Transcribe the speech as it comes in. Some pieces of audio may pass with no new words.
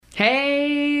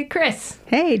Hey, Chris.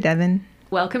 Hey, Devon.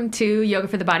 Welcome to Yoga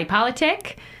for the Body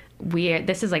Politic.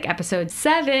 This is like episode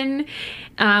 7.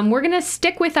 We're going to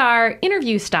stick with our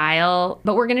interview style,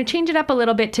 but we're going to change it up a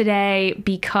little bit today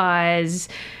because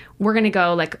we're going to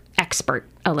go like expert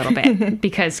a little bit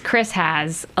because Chris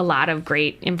has a lot of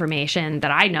great information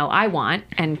that I know I want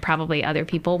and probably other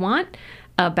people want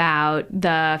about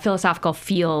the philosophical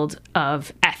field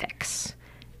of ethics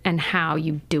and how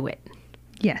you do it.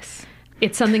 Yes.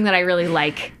 It's something that I really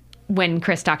like when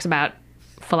Chris talks about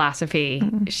philosophy.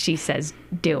 She says,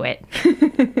 do it.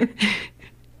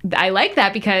 I like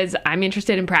that because I'm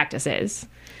interested in practices.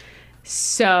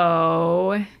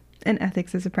 And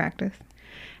ethics is a practice.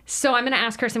 So I'm going to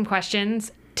ask her some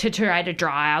questions to try to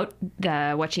draw out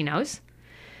what she knows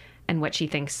and what she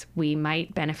thinks we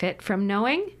might benefit from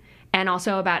knowing, and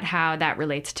also about how that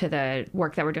relates to the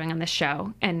work that we're doing on this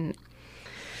show, and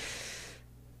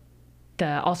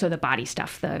also the body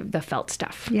stuff, the felt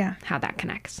stuff. Yeah. How that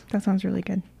connects. That sounds really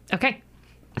good. Okay.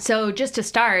 So just to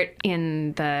start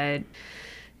in the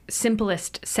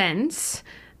simplest sense,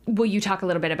 will you talk a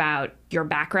little bit about your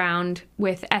background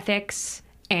with ethics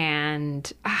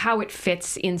and how it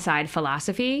fits inside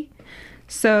philosophy?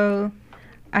 So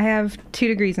I have 2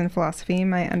 degrees in philosophy,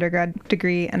 my undergrad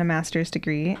degree and a master's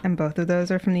degree, and both of those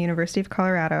are from the University of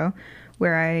Colorado,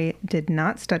 where I did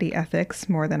not study ethics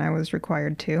more than I was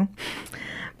required to,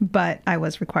 but I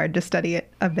was required to study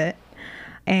it a bit.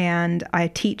 And I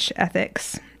teach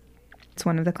ethics. It's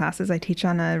one of the classes I teach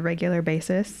on a regular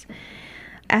basis.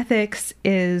 Ethics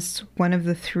is one of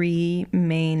the 3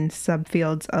 main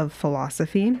subfields of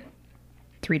philosophy,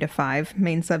 3 to 5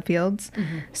 main subfields.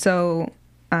 Mm-hmm. So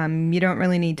you don't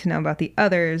really need to know about the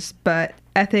others, but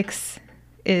ethics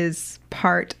is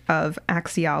part of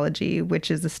axiology, which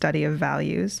is the study of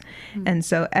values. Mm-hmm. And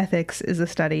so ethics is a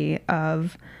study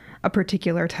of a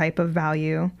particular type of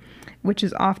value, which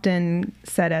is often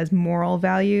said as moral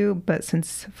value. But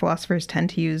since philosophers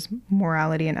tend to use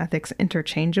morality and ethics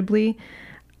interchangeably,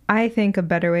 I think a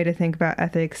better way to think about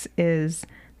ethics is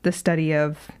the study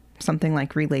of something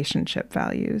like relationship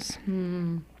values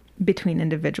between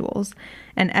individuals.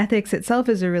 And ethics itself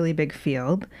is a really big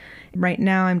field. Right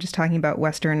now, I'm just talking about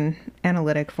Western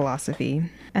analytic philosophy,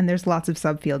 and there's lots of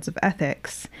subfields of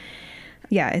ethics.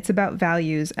 Yeah, it's about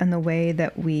values and the way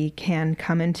that we can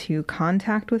come into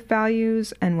contact with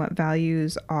values and what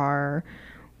values are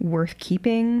worth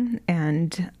keeping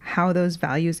and how those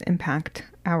values impact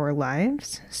our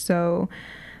lives. So,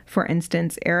 for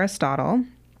instance, Aristotle,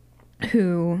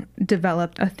 who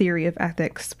developed a theory of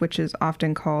ethics, which is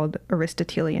often called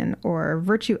Aristotelian or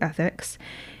virtue ethics.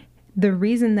 The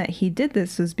reason that he did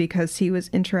this was because he was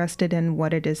interested in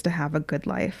what it is to have a good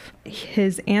life.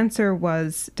 His answer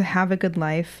was to have a good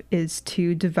life is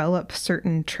to develop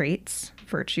certain traits,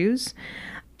 virtues,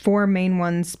 4 main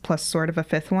ones plus sort of a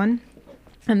 5th one.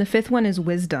 And the 5th one is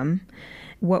wisdom.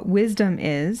 What wisdom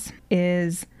is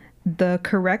the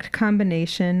correct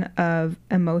combination of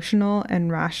emotional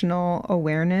and rational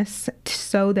awareness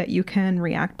so that you can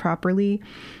react properly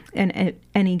in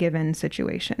any given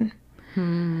situation.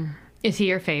 Is he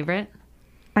your favorite?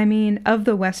 I mean, of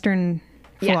the Western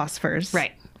philosophers,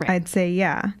 right. I'd say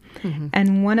yeah. Mm-hmm.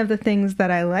 And one of the things that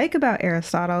I like about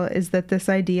Aristotle is that this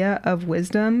idea of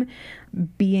wisdom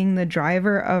being the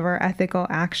driver of our ethical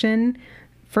action,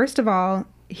 first of all,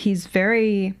 he's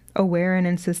very aware and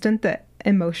insistent that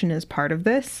emotion is part of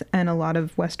this, and a lot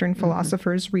of Western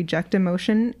philosophers reject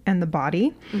emotion and the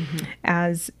body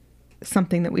as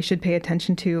something that we should pay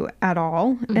attention to at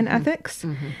all in ethics.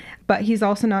 But he's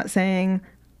also not saying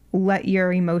let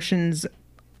your emotions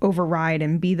override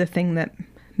and be the thing that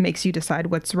makes you decide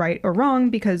what's right or wrong,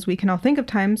 because we can all think of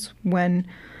times when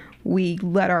we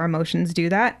let our emotions do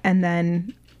that and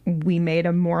then we made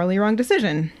a morally wrong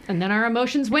decision. And then our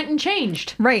emotions went and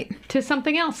changed. Right. To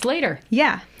something else later.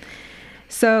 Yeah.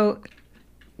 So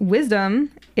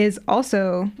wisdom is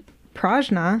also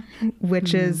Prajna,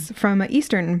 which is from an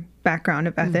Eastern background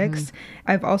of ethics.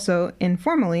 I've also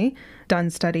informally done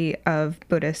study of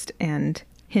Buddhist and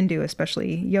Hindu,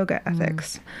 especially yoga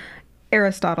ethics.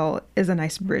 Aristotle is a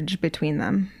nice bridge between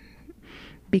them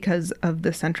because of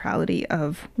the centrality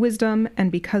of wisdom and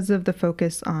because of the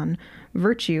focus on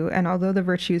virtue. And although the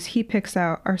virtues he picks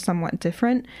out are somewhat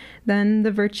different than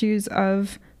the virtues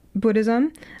of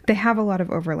Buddhism, they have a lot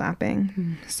of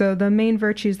overlapping. So the main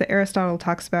virtues that Aristotle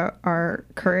talks about are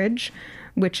courage,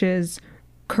 which is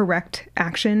correct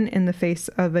action in the face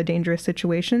of a dangerous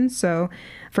situation. So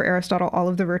for Aristotle, all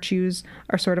of the virtues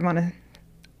are sort of on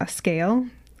a scale.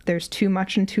 There's too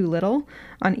much and too little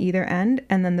on either end,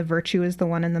 and then the virtue is the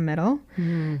one in the middle.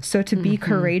 So to be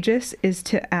courageous is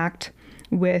to act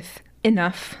with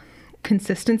enough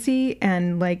consistency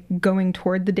and like going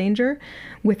toward the danger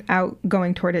without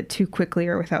going toward it too quickly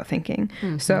or without thinking.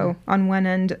 So on one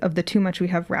end of the too much, we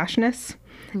have rashness,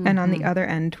 and on the other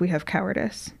end, we have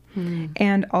cowardice.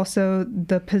 And also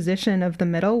the position of the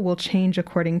middle will change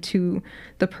according to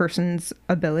the person's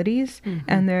abilities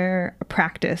and their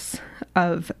practice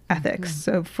of ethics.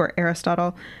 So for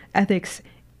Aristotle, ethics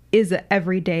is an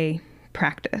everyday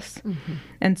practice.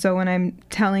 And so when I'm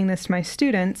telling this to my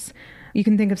students, you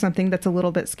can think of something that's a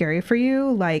little bit scary for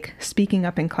you, like speaking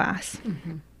up in class.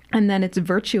 And then it's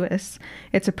virtuous.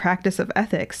 It's a practice of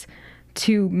ethics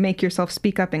to make yourself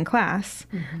speak up in class,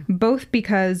 both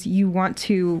because you want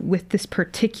to, with this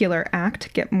particular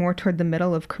act, get more toward the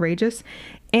middle of courageous,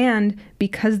 and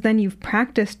because then you've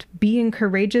practiced being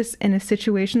courageous in a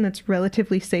situation that's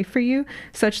relatively safe for you,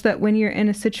 such that when you're in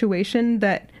a situation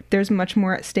that there's much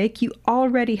more at stake, you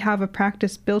already have a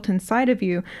practice built inside of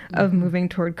you of moving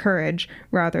toward courage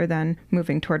rather than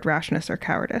moving toward rashness or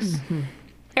cowardice.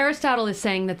 Aristotle is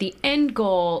saying that the end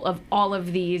goal of all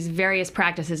of these various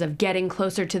practices of getting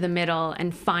closer to the middle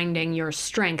and finding your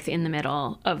strength in the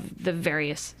middle of the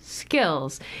various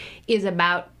skills is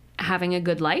about having a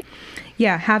good life.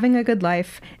 Yeah, having a good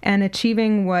life and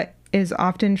achieving what is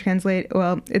often translated,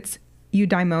 well, it's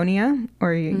eudaimonia or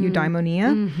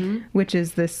eudaimonia, which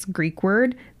is this Greek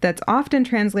word that's often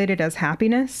translated as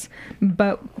happiness,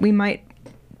 but we might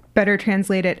better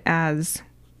translate it as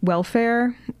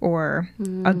welfare or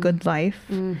a good life.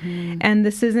 And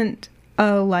this isn't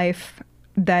a life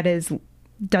that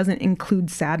doesn't include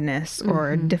sadness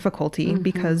or difficulty,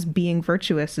 because being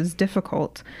virtuous is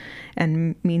difficult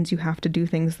and means you have to do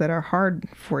things that are hard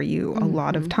for you a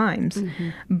lot of times.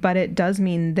 But it does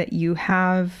mean that you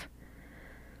have,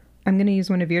 I'm going to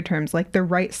use one of your terms, like the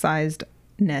right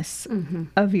sizedness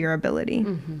of your ability.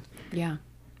 Yeah.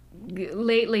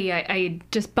 Lately, I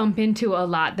just bump into a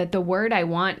lot that the word I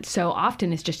want so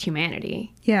often is just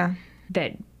humanity. Yeah.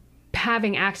 That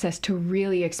having access to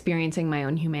really experiencing my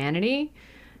own humanity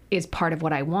is part of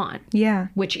what I want. Yeah.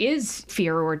 Which is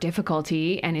fear or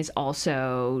difficulty and is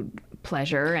also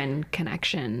pleasure and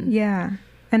connection. Yeah.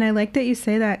 And I like that you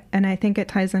say that, and I think it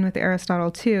ties in with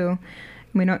Aristotle too.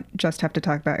 We don't just have to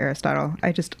talk about Aristotle.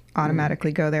 I just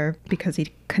automatically go there because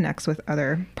he connects with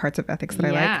other parts of ethics that I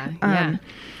like. Yeah.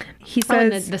 He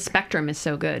says... and the spectrum is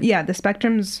so good. Yeah, the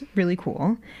spectrum's really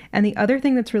cool. And the other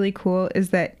thing that's really cool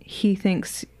is that he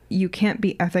thinks you can't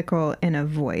be ethical in a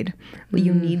void.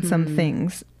 You need some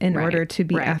things in order to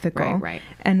be ethical. Right.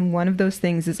 And one of those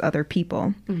things is other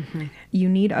people. You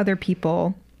need other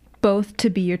people both to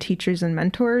be your teachers and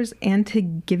mentors and to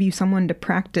give you someone to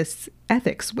practice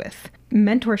ethics with.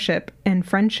 Mentorship and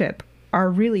friendship are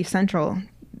really central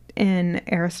in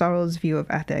Aristotle's view of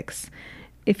ethics.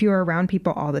 If you're around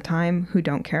people all the time who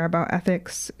don't care about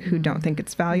ethics, who don't think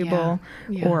it's valuable,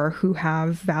 or who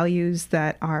have values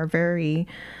that are very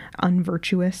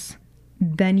unvirtuous,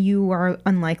 then you are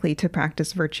unlikely to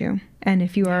practice virtue. And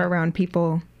if you are around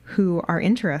people who are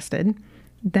interested,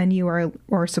 then you are,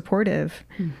 or supportive,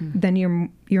 then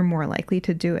you're more likely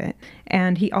to do it.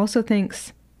 And he also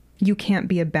thinks you can't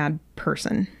be a bad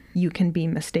person. You can be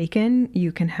mistaken.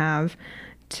 You can have,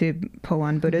 to pull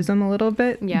on Buddhism a little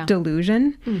bit,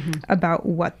 delusion about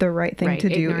what the right thing to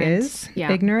do is,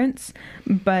 ignorance,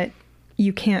 but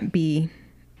you can't be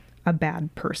a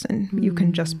bad person. You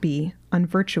can just be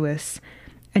unvirtuous,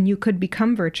 and you could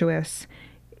become virtuous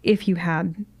if you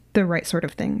had the right sort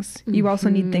of things. You also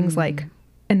need things like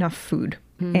enough food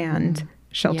and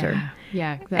shelter.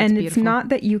 Yeah, that's and beautiful. It's not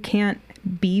that you can't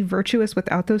be virtuous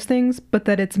without those things, but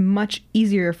that it's much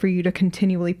easier for you to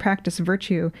continually practice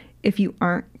virtue if you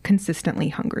aren't consistently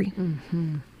hungry.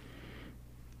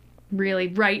 Really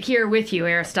right here with you,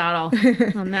 Aristotle,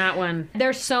 on that one.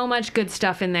 There's so much good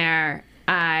stuff in there.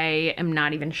 I am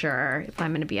not even sure if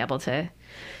I'm going to be able to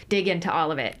dig into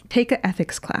all of it. Take an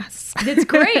ethics class. It's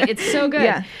great. It's so good.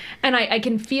 Yeah. And I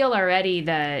can feel already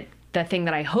the thing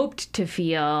that I hoped to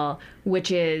feel,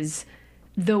 which is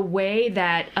the way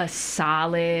that a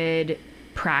solid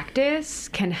practice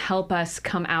can help us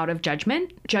come out of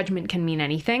judgment. Judgment can mean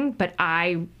anything, but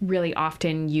I really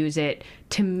often use it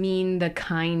to mean the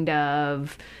kind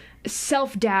of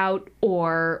self-doubt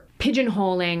or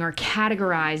pigeonholing or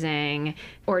categorizing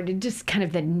or just kind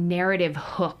of the narrative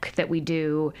hook that we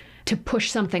do to push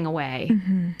something away,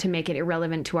 to make it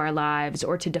irrelevant to our lives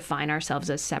or to define ourselves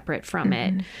as separate from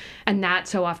it. And that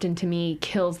so often to me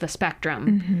kills the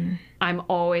spectrum. I'm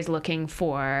always looking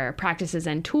for practices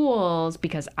and tools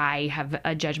because I have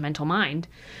a judgmental mind.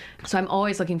 So I'm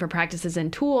always looking for practices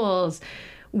and tools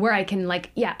where I can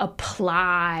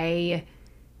apply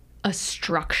a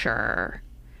structure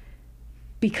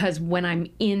Because when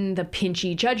I'm in the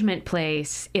pinchy judgment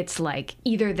place, it's like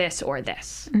either this or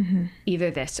this,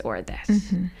 either this or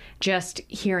this. Just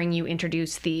hearing you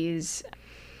introduce these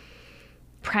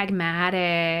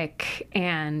pragmatic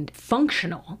and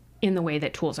functional in the way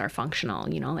that tools are functional,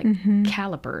 you know, like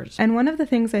calipers. And one of the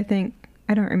things I think,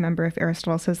 I don't remember if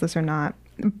Aristotle says this or not,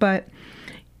 but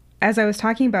as I was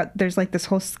talking about, there's like this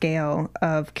whole scale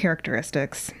of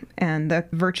characteristics, and the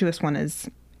virtuous one is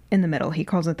in the middle. He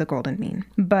calls it the golden mean.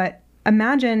 But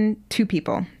imagine two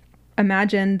people.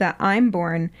 Imagine that I'm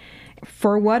born,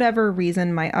 for whatever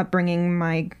reason, my upbringing,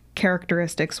 my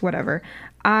characteristics, whatever,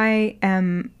 I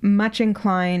am much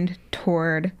inclined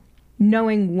toward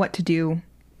knowing what to do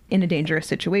in a dangerous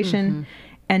situation,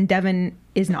 and Devon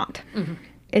is not.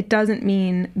 It doesn't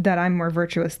mean that I'm more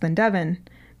virtuous than Devon,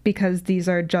 because these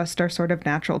are just our sort of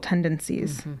natural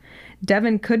tendencies.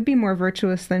 Devon could be more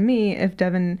virtuous than me if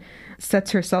Devon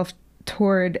sets herself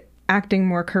toward acting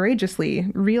more courageously,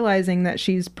 realizing that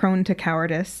she's prone to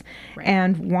cowardice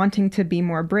and wanting to be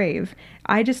more brave.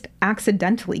 I just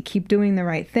accidentally keep doing the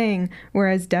right thing,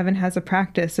 whereas Devon has a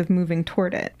practice of moving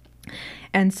toward it.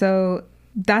 And so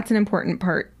that's an important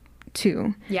part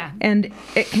too. Yeah. And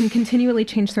it can continually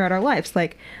change throughout our lives.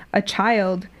 Like a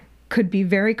child could be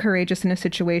very courageous in a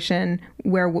situation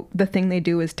where the thing they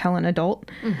do is tell an adult.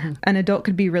 An adult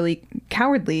could be really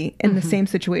cowardly in the same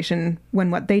situation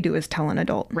when what they do is tell an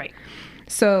adult. Right.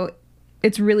 So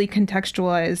it's really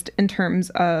contextualized in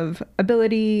terms of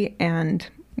ability and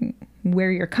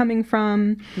where you're coming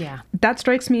from. Yeah. That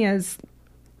strikes me as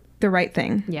the right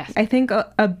thing. Yes. I think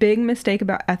a big mistake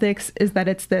about ethics is that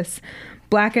it's this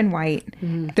black and white.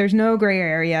 There's no gray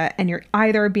area, and you're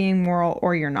either being moral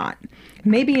or you're not.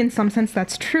 Maybe in some sense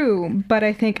that's true, but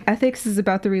I think ethics is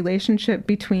about the relationship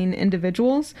between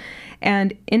individuals,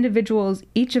 and individuals,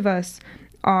 each of us,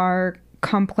 are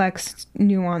complex,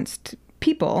 nuanced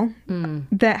people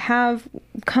that have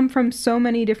come from so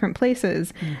many different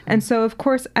places. And so, of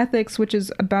course, ethics, which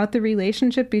is about the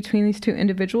relationship between these two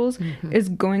individuals, is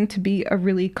going to be a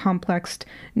really complex,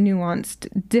 nuanced,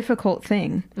 difficult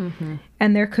thing.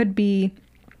 And there could be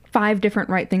 5 different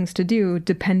right things to do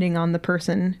depending on the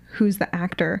person who's the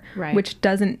actor, which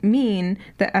doesn't mean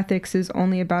that ethics is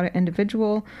only about an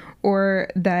individual or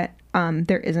that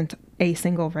there isn't a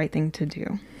single right thing to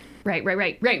do. Right.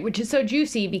 Which is so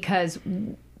juicy because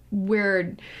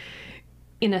we're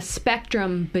in a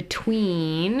spectrum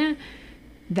between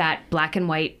that black and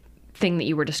white thing that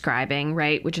you were describing,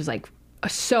 right? Which is like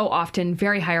so often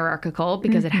very hierarchical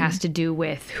because it has to do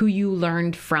with who you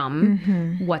learned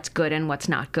from, what's good and what's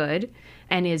not good,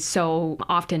 and is so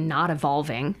often not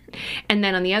evolving. And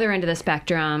then on the other end of the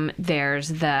spectrum, there's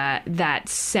that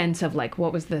sense of like,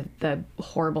 what was the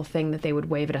horrible thing that they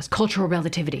would wave at us? Cultural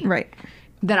relativity. Right.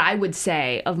 That I would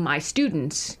say of my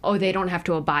students, oh, they don't have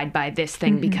to abide by this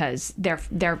thing because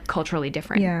they're culturally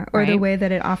different. Yeah, or the way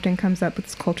that it often comes up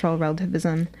with cultural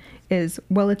relativism is,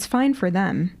 well, it's fine for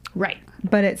them. Right.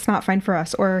 But it's not fine for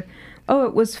us. Or, oh,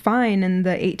 it was fine in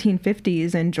the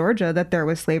 1850s in Georgia that there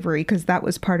was slavery because that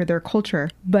was part of their culture.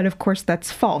 But of course,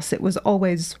 that's false. It was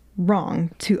always wrong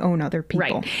to own other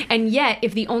people. Right. And yet,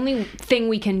 if the only thing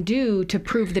we can do to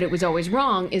prove that it was always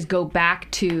wrong is go back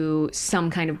to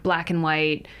some kind of black and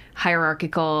white,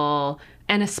 hierarchical,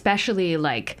 and especially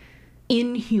like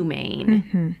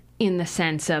inhumane in the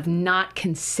sense of not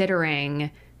considering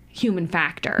human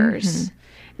factors,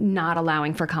 not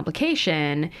allowing for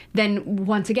complication, then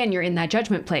once again, you're in that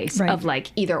judgment place of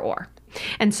like either or.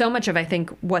 And so much of, I think,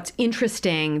 what's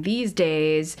interesting these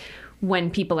days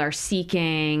when people are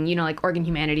seeking, you know, like Oregon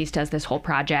Humanities does this whole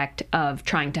project of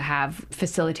trying to have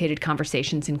facilitated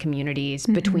conversations in communities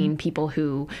between people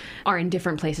who are in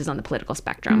different places on the political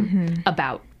spectrum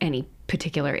about any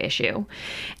particular issue.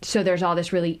 So there's all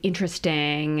this really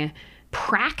interesting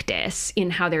practice in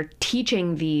how they're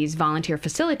teaching these volunteer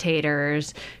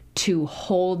facilitators to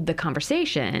hold the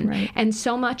conversation. Right. And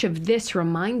so much of this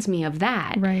reminds me of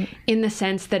that in the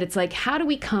sense that it's like, how do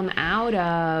we come out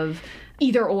of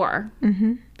either or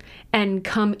and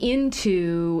come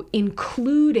into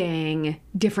including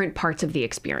different parts of the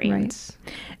experience?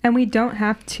 Right. And we don't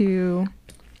have to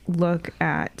look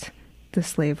at the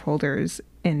slaveholders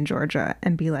in Georgia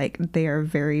and be like, they are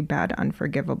very bad,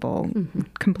 unforgivable,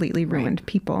 completely ruined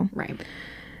people. Right.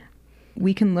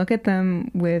 We can look at them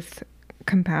with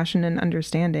compassion and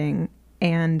understanding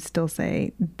and still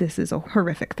say this is a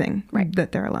horrific thing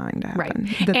that they're allowing to happen.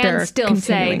 That and still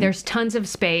say there's tons of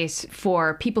space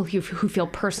for people who feel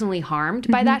personally harmed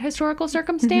by that historical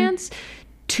circumstance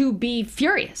to be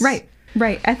furious.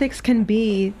 Right. Ethics can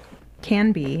be,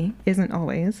 isn't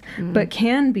always, but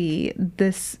can be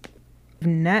this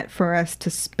net for us to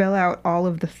spill out all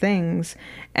of the things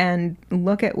and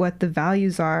look at what the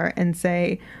values are and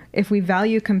say, if we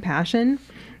value compassion,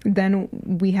 then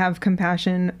we have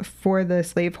compassion for the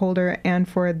slaveholder and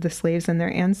for the slaves and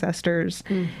their ancestors.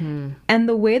 And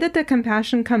the way that the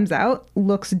compassion comes out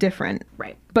looks different.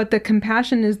 Right. But the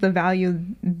compassion is the value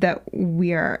that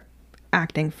we are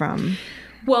acting from.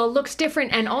 Well, it looks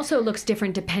different, and also looks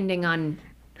different depending on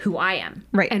who I am,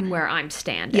 right, and where I'm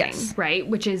standing, yes, right?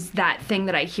 Which is that thing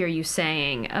that I hear you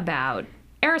saying about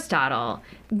Aristotle.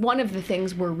 One of the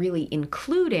things we're really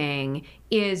including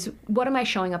is, what am I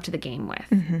showing up to the game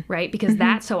with, right? Because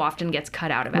that so often gets cut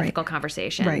out of ethical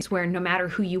conversations, where no matter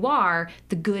who you are,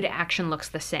 the good action looks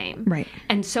the same. Right.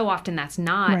 And so often that's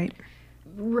not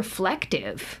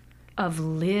reflective of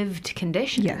lived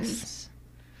conditions. Yes.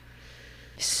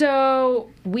 So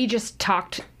we just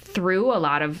talked through a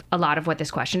lot of what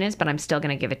this question is, but I'm still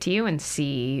going to give it to you and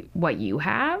see what you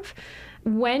have.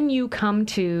 When you come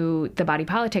to the body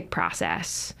politic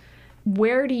process,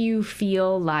 where do you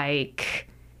feel like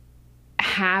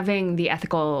having the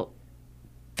ethical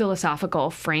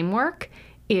philosophical framework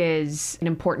is an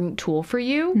important tool for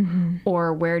you?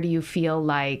 Or where do you feel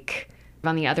like,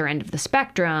 on the other end of the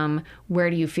spectrum, where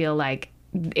do you feel like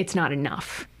it's not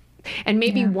enough? And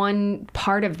maybe one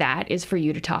part of that is for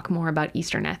you to talk more about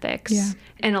Eastern ethics. Yeah.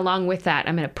 And along with that,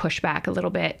 I'm going to push back a little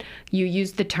bit. You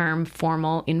used the term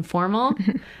formal, informal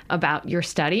about your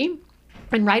study.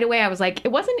 And right away I was like,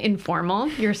 it wasn't informal,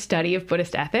 your study of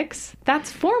Buddhist ethics.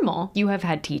 That's formal. You have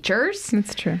had teachers.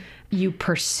 That's true. You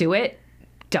pursue it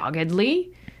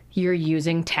doggedly. You're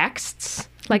using texts.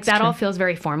 Like, that all feels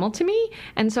very formal to me.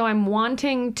 And so I'm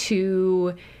wanting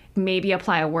to maybe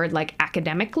apply a word like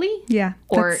academically,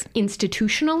 or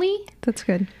institutionally. That's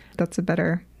good. That's a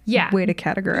better way to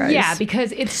categorize. Yeah,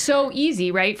 because it's so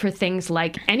easy, right, for things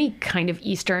like any kind of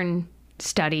Eastern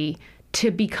study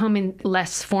to become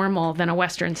less formal than a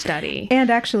Western study. And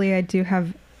actually, I do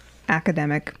have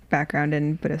academic background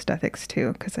in Buddhist ethics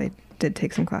too, because I did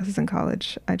take some classes in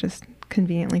college. I just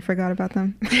conveniently forgot about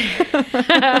them. It's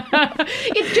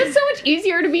just so much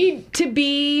easier to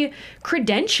be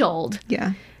credentialed.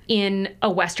 In a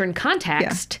Western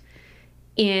context,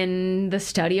 in the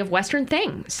study of Western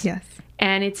things. Yes.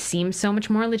 And it seems so much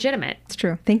more legitimate. It's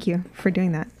true. Thank you for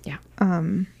doing that. Yeah.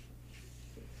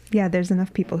 There's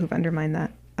enough people who've undermined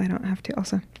that. I don't have to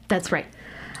also. That's right.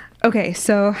 Okay,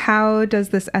 so how does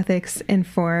this ethics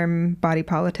inform body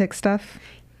politic stuff?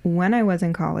 When I was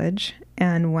in college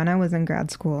and when I was in grad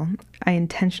school, I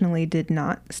intentionally did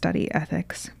not study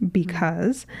ethics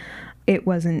because it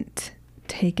wasn't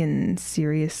taken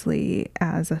seriously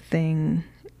as a thing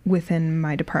within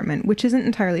my department, which isn't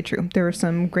entirely true. There were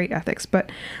some great ethics, but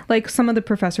like some of the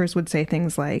professors would say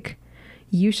things like,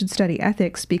 you should study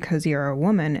ethics because you're a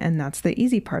woman and that's the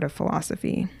easy part of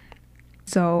philosophy.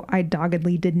 So I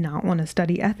doggedly did not want to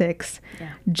study ethics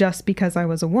just because I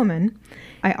was a woman.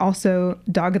 I also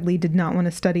doggedly did not want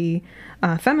to study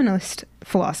feminist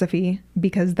philosophy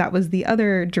because that was the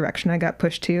other direction I got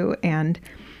pushed to, and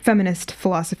feminist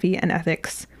philosophy and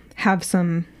ethics have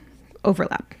some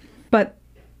overlap. But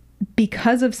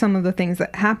because of some of the things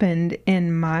that happened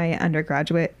in my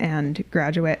undergraduate and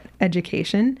graduate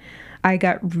education, I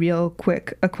got real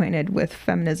quick acquainted with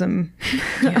feminism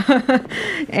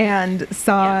and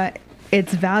saw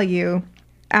its value.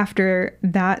 After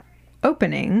that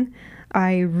opening,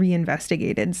 I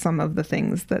reinvestigated some of the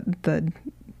things that the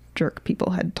jerk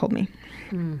people had told me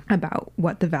about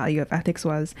what the value of ethics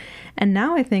was. And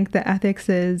now I think that ethics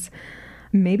is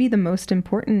maybe the most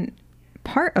important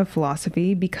part of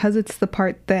philosophy because it's the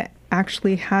part that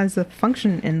actually has a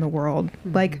function in the world.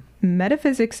 Like,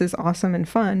 metaphysics is awesome and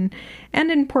fun and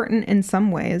important in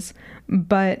some ways,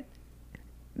 but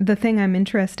the thing I'm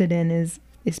interested in is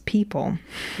people.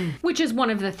 Which is one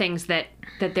of the things that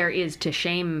there is to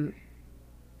shame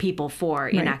people for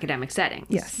in academic settings.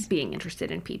 Yes. Being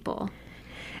interested in people.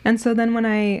 And so then when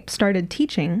I started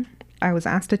teaching, I was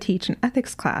asked to teach an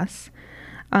ethics class.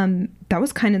 That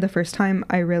was kind of the first time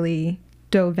I really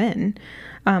dove in.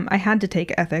 I had to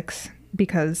take ethics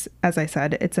because, as I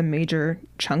said, it's a major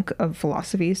chunk of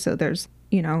philosophy. So there's,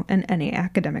 in any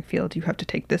academic field, you have to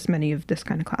take this many of this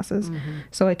kind of classes.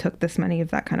 So I took this many of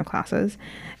that kind of classes.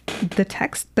 The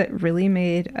text that really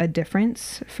made a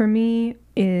difference for me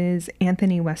is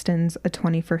Anthony Weston's A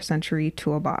 21st Century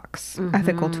Toolbox,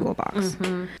 Ethical Toolbox.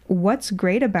 What's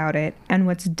great about it and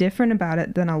what's different about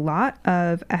it than a lot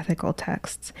of ethical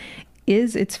texts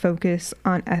is its focus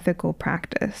on ethical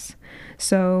practice.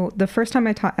 So the first time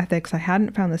I taught ethics, I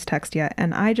hadn't found this text yet,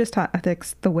 and I just taught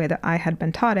ethics the way that I had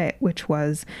been taught it, which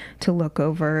was to look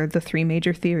over the three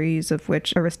major theories, of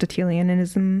which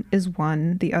Aristotelianism is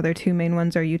one. The other two main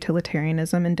ones are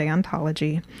utilitarianism and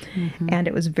deontology. Mm-hmm. And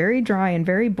it was very dry and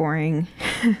very boring.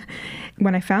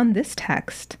 When I found this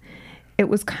text, it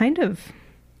was kind of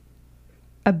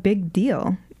a big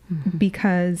deal, mm-hmm.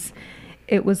 because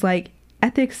it was like,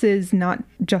 ethics is not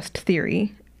just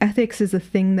theory. Ethics is a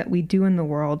thing that we do in the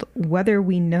world, whether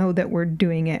we know that we're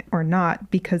doing it or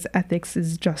not, because ethics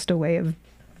is just a way of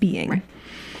being. Right.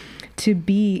 To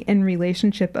be in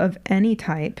relationship of any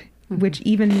type, mm-hmm. which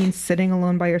even means sitting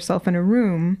alone by yourself in a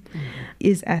room, mm-hmm.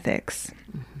 is ethics.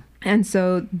 Mm-hmm. And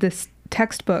so this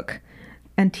textbook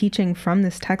and teaching from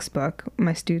this textbook,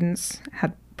 my students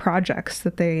had projects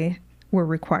that they were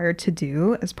required to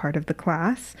do as part of the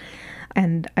class.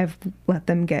 And I've let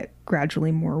them get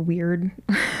gradually more weird.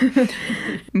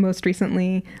 Most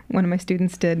recently, one of my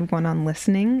students did one on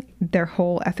listening. Their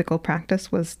whole ethical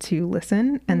practice was to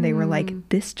listen. And they were like,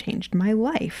 this changed my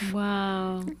life.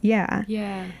 Wow. Yeah.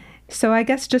 Yeah. So I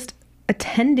guess just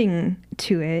attending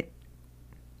to it,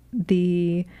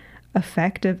 the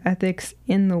effect of ethics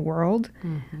in the world,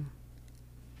 mm-hmm.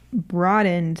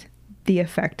 broadened the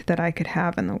effect that I could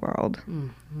have in the world.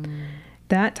 Mm-hmm.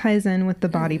 That ties in with the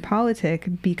body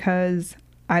politic, because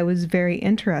I was very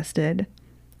interested,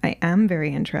 I am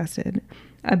very interested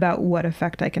about what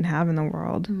effect I can have in the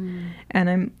world. Mm. And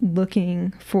I'm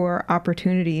looking for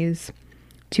opportunities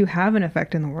to have an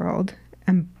effect in the world.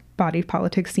 And body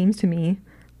politics seems to me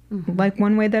mm-hmm. like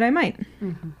one way that I might.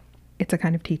 Mm-hmm. It's a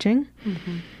kind of teaching.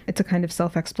 Mm-hmm. It's a kind of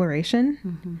self-exploration.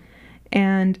 Mm-hmm.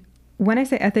 And when I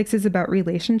say ethics is about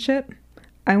relationship,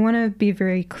 I want to be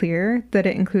very clear that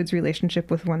it includes relationship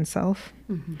with oneself.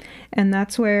 Mm-hmm. And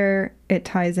that's where it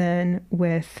ties in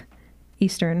with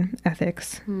Eastern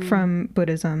ethics from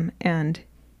Buddhism and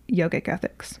yogic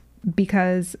ethics.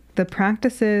 Because the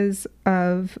practices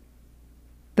of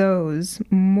those,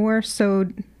 more so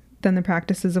than the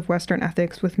practices of Western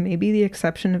ethics, with maybe the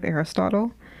exception of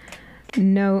Aristotle,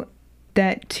 note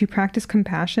that to practice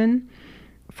compassion,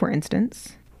 for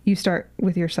instance, you start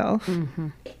with yourself. Mm-hmm.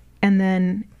 And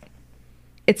then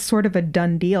it's sort of a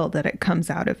done deal that it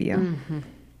comes out of you. Mm-hmm.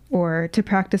 Or to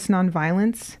practice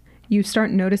nonviolence, you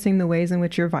start noticing the ways in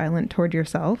which you're violent toward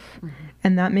yourself. Mm-hmm.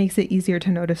 And that makes it easier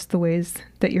to notice the ways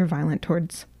that you're violent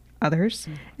towards others.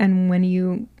 Mm-hmm. And when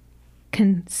you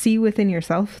can see within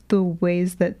yourself the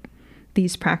ways that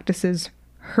these practices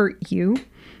hurt you,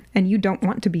 and you don't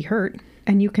want to be hurt,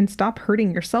 and you can stop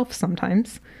hurting yourself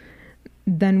sometimes,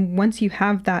 then once you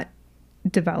have that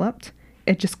developed,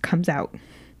 it just comes out.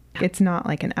 It's not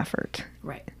like an effort.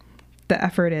 Right. The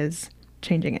effort is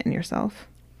changing it in yourself.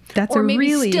 That's or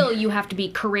maybe still you have to be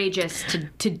courageous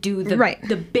to do the right.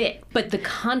 the bit, but the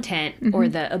content mm-hmm. or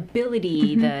the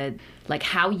ability, mm-hmm. the like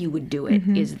how you would do it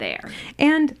mm-hmm. is there.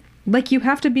 And like you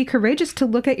have to be courageous to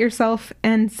look at yourself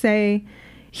and say,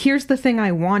 here's the thing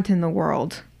I want in the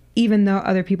world, even though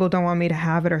other people don't want me to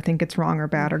have it or think it's wrong or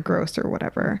bad or gross or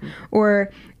whatever. Mm-hmm.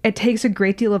 Or it takes a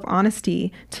great deal of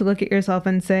honesty to look at yourself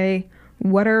and say,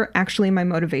 what are actually my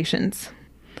motivations?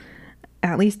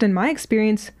 At least in my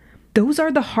experience, those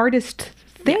are the hardest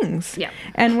things. Yeah.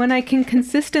 And when I can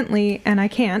consistently, and I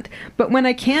can't, but when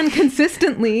I can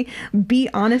consistently be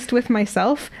honest with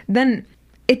myself, then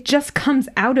it just comes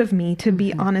out of me to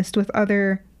be honest with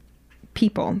other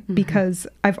people because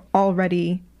I've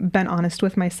already been honest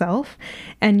with myself.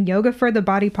 And yoga for the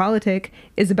body politic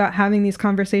is about having these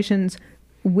conversations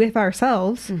with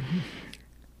ourselves,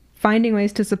 finding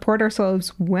ways to support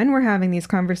ourselves when we're having these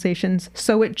conversations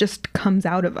so it just comes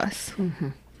out of us.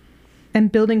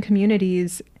 And building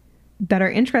communities that are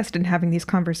interested in having these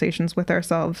conversations with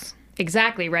ourselves.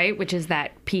 Exactly, right? Which is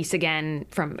that piece again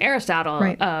from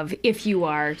Aristotle of if you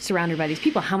are surrounded by these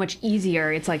people, how much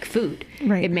easier, it's like food.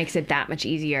 It makes it that much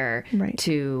easier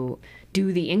to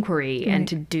do the inquiry and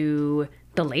to do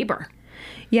the labor.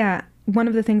 Yeah. One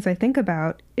of the things I think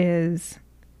about is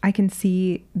I can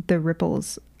see the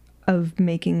ripples of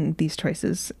making these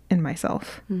choices in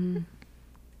myself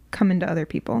come into other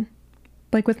people.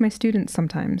 Like with my students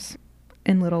sometimes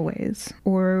in little ways,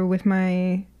 or with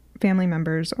my family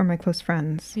members or my close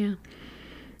friends. Yeah.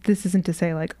 This isn't to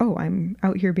say like, oh, I'm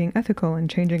out here being ethical and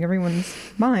changing everyone's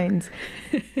minds.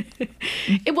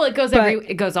 It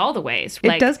goes all the ways.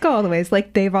 It does go all the ways.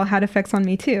 Like they've all had effects on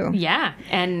me too. Yeah.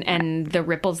 And the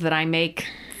ripples that I make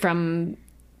from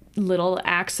little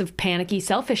acts of panicky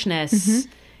selfishness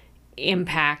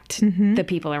impact the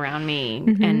people around me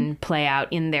and play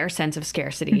out in their sense of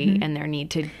scarcity and their need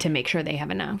to make sure they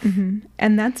have enough.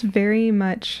 And that's very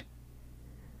much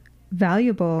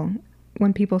valuable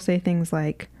when people say things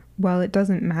like, well, it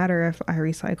doesn't matter if I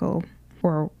recycle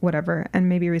or whatever. And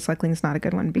maybe recycling is not a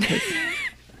good one because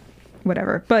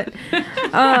whatever. But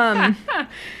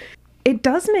it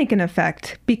does make an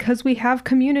effect because we have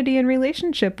community and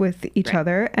relationship with each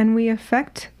other, and we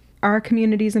affect our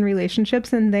communities and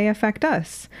relationships, and they affect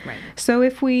us. Right. So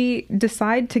if we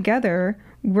decide together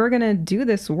we're going to do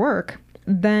this work,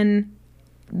 then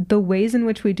the ways in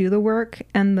which we do the work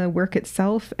and the work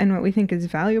itself and what we think is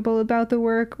valuable about the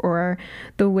work, or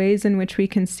the ways in which we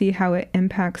can see how it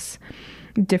impacts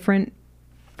different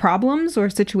problems or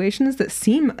situations that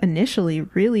seem initially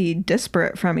really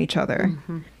disparate from each other.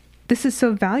 This is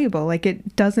so valuable. Like,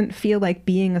 it doesn't feel like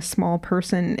being a small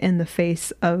person in the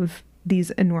face of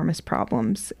these enormous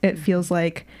problems. It feels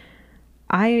like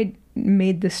I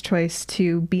made this choice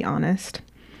to be honest,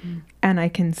 and I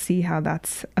can see how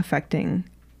that's affecting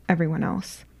everyone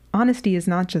else. Honesty is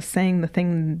not just saying the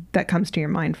thing that comes to your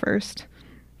mind first.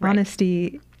 Right.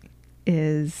 Honesty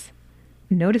is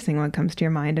noticing what comes to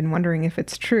your mind and wondering if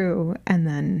it's true, and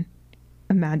then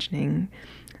imagining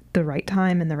the right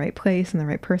time and the right place and the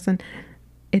right person.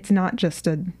 It's not just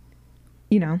a,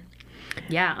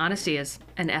 Yeah, honesty is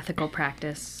an ethical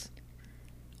practice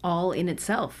all in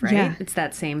itself, right? Yeah. It's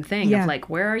that same thing of like,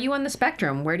 where are you on the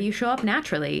spectrum? Where do you show up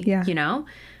naturally? Yeah.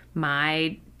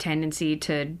 My tendency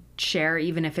to share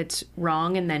even if it's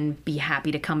wrong and then be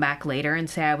happy to come back later and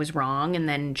say I was wrong and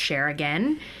then share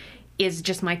again is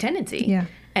just my tendency. Yeah.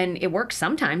 And it works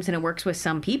sometimes, and it works with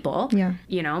some people. Yeah.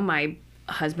 My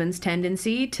husband's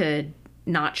tendency to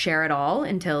not share at all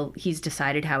until he's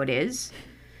decided how it is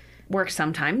works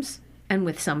sometimes and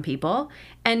with some people.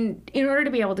 And in order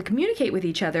to be able to communicate with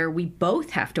each other, we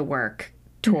both have to work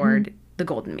toward the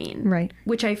golden mean. Right.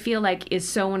 Which I feel like is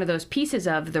so one of those pieces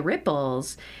of the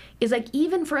ripples is like,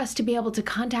 even for us to be able to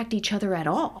contact each other at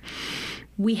all,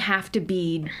 we have to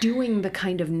be doing the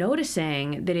kind of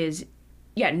noticing that is,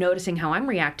 noticing how I'm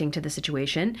reacting to the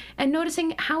situation and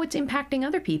noticing how it's impacting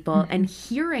other people and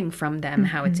hearing from them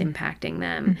how it's impacting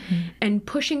them and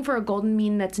pushing for a golden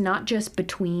mean that's not just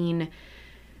between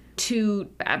two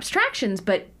abstractions,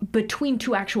 but between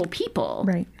two actual people.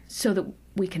 Right. So that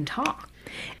we can talk.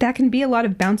 That can be a lot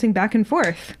of bouncing back and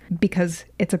forth because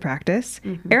it's a practice.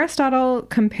 Aristotle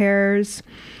compares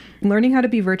learning how to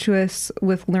be virtuous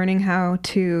with learning how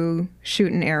to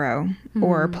shoot an arrow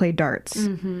or play darts.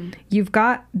 You've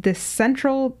got this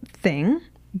central thing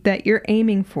that you're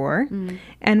aiming for.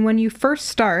 And when you first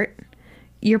start,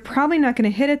 you're probably not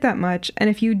going to hit it that much. And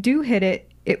if you do hit it,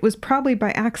 it was probably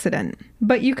by accident.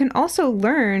 But you can also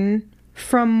learn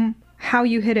from how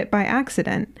you hit it by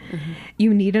accident.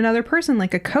 You need another person,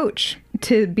 like a coach,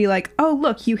 to be like, oh,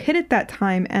 look, you hit it that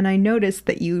time, and I noticed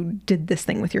that you did this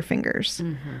thing with your fingers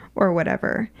or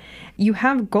whatever. You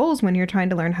have goals when you're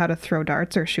trying to learn how to throw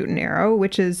darts or shoot an arrow,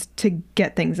 which is to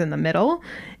get things in the middle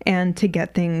and to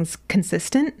get things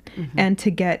consistent and to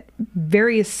get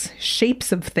various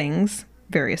shapes of things,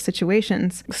 various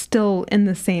situations, still in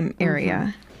the same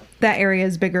area. That area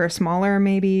is bigger or smaller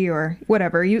maybe, or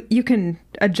whatever. You can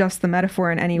adjust the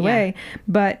metaphor in any way.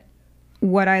 But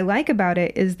what I like about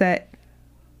it is that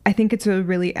I think it's a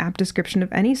really apt description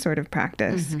of any sort of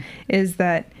practice, is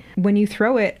that when you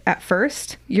throw it at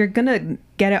first, you're going to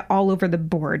get it all over the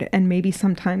board and maybe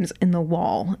sometimes in the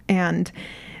wall. And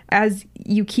as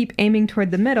you keep aiming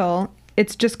toward the middle,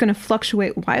 it's just going to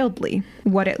fluctuate wildly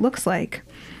what it looks like.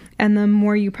 And the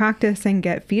more you practice and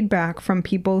get feedback from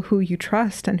people who you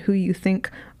trust and who you think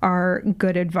are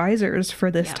good advisors for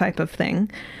this type of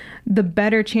thing, the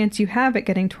better chance you have at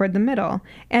getting toward the middle.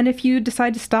 And if you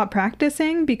decide to stop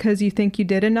practicing because you think you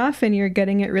did enough and you're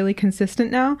getting it really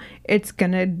consistent now, it's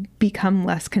going to become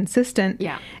less consistent.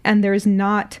 And there's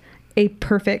not a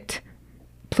perfect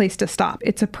place to stop.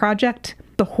 It's a project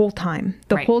the whole time.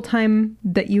 The whole time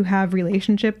that you have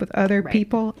relationship with other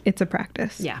people, it's a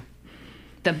practice.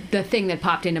 The thing that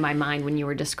popped into my mind when you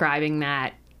were describing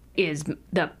that is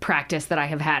the practice that I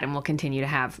have had and will continue to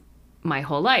have my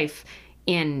whole life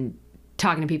in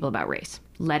talking to people about race,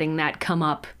 letting that come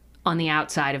up on the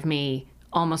outside of me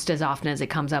almost as often as it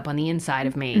comes up on the inside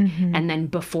of me. And then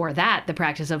before that, the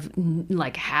practice of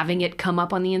like having it come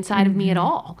up on the inside of me at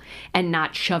all and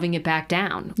not shoving it back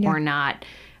down or not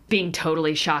being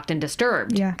totally shocked and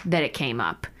disturbed that it came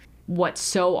up. What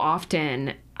so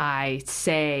often I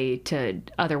say to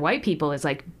other white people is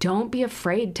like, don't be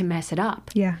afraid to mess it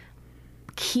up.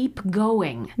 keep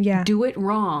going. Yeah. Do it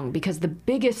wrong, because the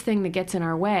biggest thing that gets in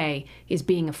our way is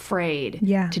being afraid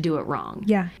to do it wrong.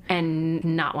 Yeah. And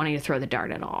not wanting to throw the dart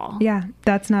at all. Yeah.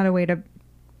 That's not a way to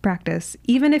practice.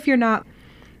 Even if you're not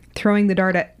throwing the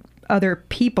dart at other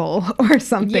people or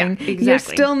something, you're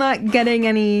still not getting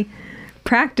any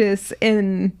practice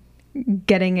in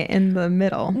getting it in the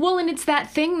middle. Well, and it's that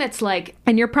thing that's like...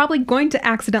 And you're probably going to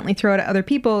accidentally throw it at other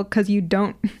people because you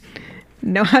don't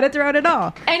know how to throw it at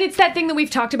all. And it's that thing that we've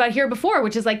talked about here before,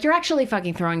 which is like, you're actually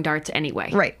fucking throwing darts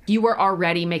anyway. Right. You were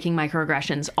already making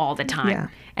microaggressions all the time. Yeah.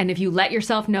 And if you let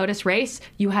yourself notice race,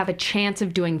 you have a chance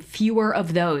of doing fewer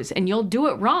of those. And you'll do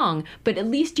it wrong, but at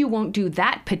least you won't do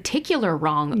that particular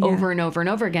wrong over and over and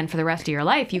over again for the rest of your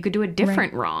life. You could do a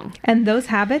different wrong. And those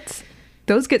habits,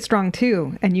 those get strong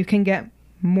too. And you can get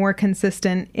more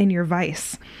consistent in your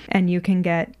vice. And you can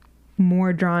get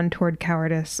more drawn toward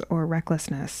cowardice or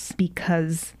recklessness,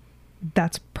 because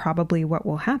that's probably what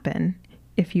will happen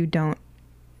if you don't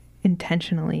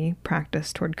intentionally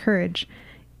practice toward courage.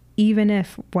 Even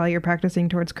if while you're practicing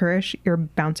towards courage, you're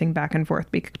bouncing back and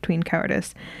forth between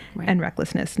cowardice and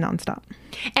recklessness nonstop.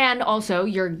 And also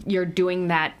you're doing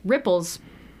that ripples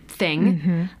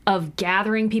thing of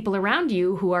gathering people around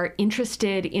you who are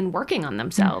interested in working on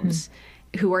themselves,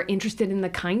 who are interested in the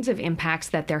kinds of impacts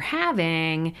that they're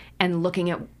having, and looking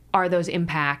at, are those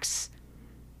impacts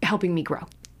helping me grow,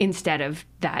 instead of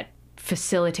that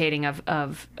facilitating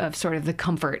of sort of the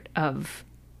comfort of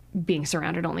being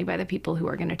surrounded only by the people who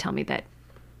are going to tell me that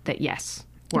yes,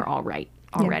 we're all right,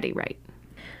 already right.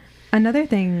 Another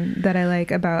thing that I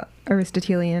like about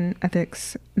Aristotelian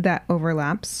ethics that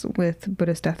overlaps with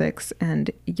Buddhist ethics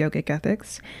and yogic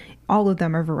ethics, all of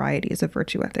them are varieties of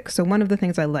virtue ethics. So one of the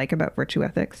things I like about virtue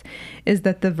ethics is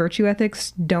that the virtue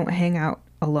ethics don't hang out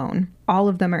alone. All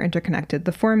of them are interconnected.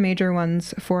 The four major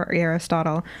ones for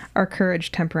Aristotle are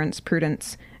courage, temperance,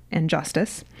 prudence, and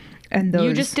justice. And those,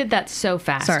 you just did that so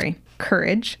fast. Sorry.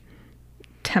 Courage,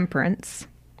 temperance,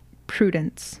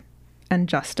 prudence, and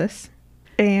justice.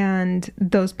 And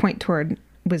those point toward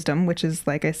wisdom, which is,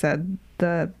 like I said,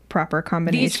 the proper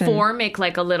combination. These four make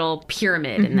like a little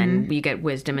pyramid, and then you get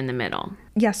wisdom in the middle.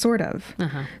 Yeah, sort of.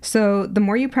 So the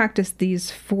more you practice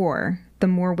these four, the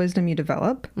more wisdom you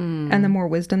develop. And the more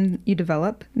wisdom you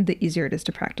develop, the easier it is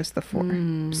to practice the four.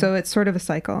 So it's sort of a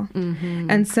cycle.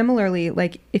 And similarly,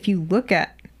 like if you look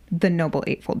at the Noble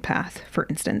Eightfold Path, for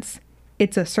instance,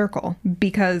 it's a circle,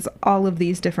 because all of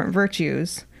these different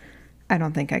virtues, I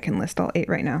don't think I can list all 8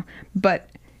 right now, but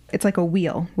it's like a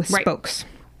wheel with spokes.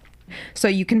 So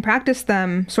you can practice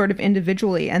them sort of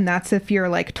individually, and that's if you're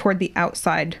like toward the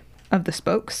outside of the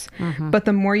spokes. But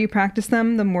the more you practice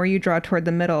them, the more you draw toward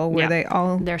the middle, where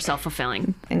they're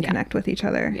self-fulfilling and connect with each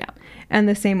other. And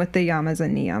the same with the yamas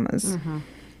and niyamas.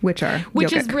 Which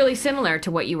yogic. Is really similar to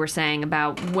what you were saying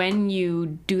about when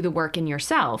you do the work in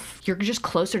yourself, you're just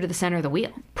closer to the center of the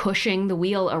wheel. Pushing the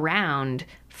wheel around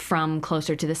from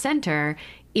closer to the center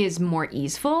is more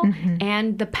easeful,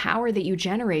 and the power that you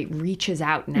generate reaches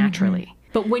out naturally.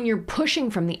 But when you're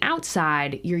pushing from the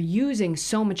outside, you're using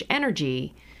so much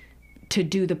energy to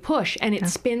do the push, and it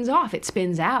spins off, it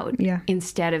spins out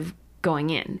instead of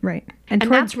going in. Right. And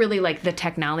that's really like the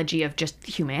technology of just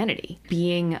humanity.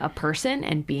 Being a person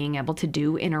and being able to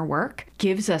do inner work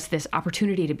gives us this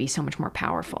opportunity to be so much more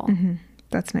powerful.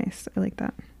 That's nice. I like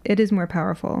that. It is more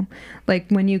powerful. Like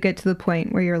when you get to the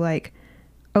point where you're like,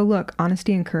 oh, look,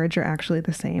 honesty and courage are actually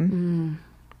the same.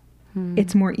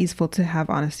 It's more easeful to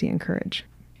have honesty and courage.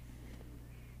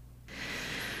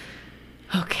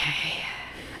 Okay.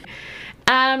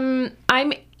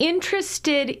 I'm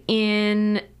interested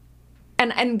in...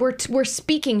 And we're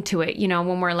speaking to it, you know,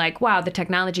 when we're like, wow, the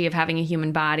technology of having a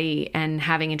human body and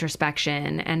having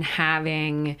introspection and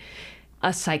having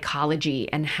a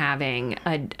psychology and having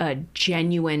a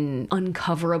genuine,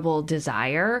 uncoverable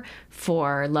desire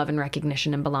for love and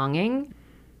recognition and belonging.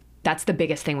 That's the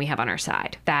biggest thing we have on our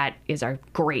side. That is our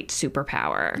great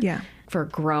superpower for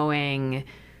growing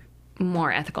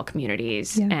more ethical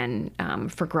communities and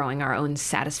for growing our own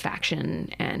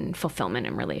satisfaction and fulfillment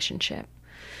in relationship.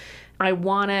 I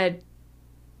want to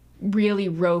really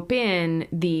rope in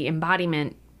the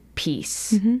embodiment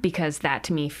piece because that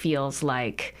to me feels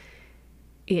like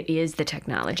it is the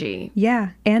technology.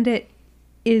 Yeah, and it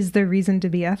is the reason to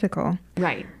be ethical.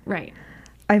 Right.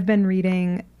 I've been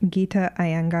reading Gita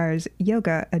Iyengar's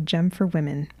Yoga, A Gem for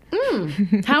Women.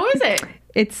 How is it?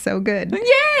 It's so good.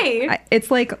 Yay!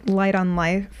 It's like light on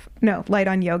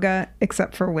yoga,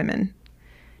 except for women.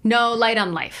 No, light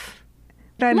on life.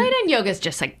 Light on yoga is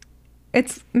just like...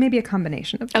 It's maybe a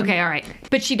combination of them. Okay, all right.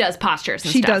 But she does postures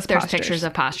and stuff. There's pictures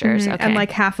of postures. Okay. And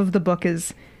like half of the book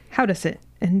is how to sit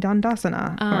in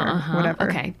Dandasana or whatever.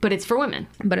 Okay, but it's for women.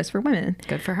 But it's for women.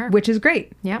 Good for her. Which is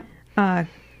great. Yep. And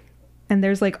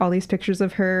there's like all these pictures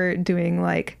of her doing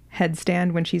like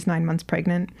headstand when she's 9 months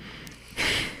pregnant.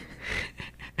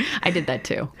 I did that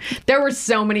too. There were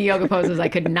so many yoga poses I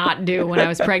could not do when I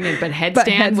was pregnant, but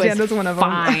headstand was one of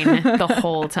fine them. the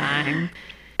whole time.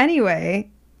 Anyway,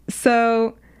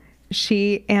 so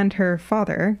she and her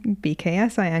father,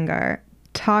 BKS Iyengar,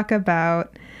 talk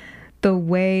about the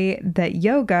way that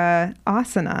yoga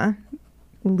asana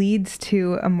leads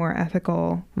to a more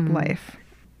ethical life.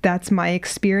 That's my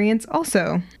experience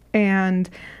also. And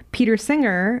Peter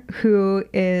Singer, who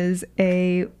is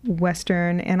a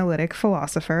Western analytic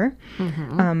philosopher,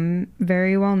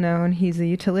 very well known. He's a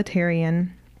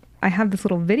utilitarian. I have this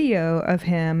little video of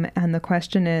him, and the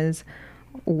question is,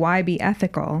 why be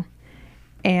ethical?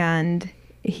 And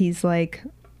he's like,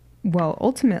 well,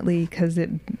 ultimately, because it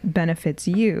benefits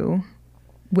you,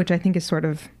 which I think is sort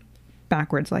of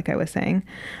backwards, like I was saying,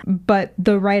 but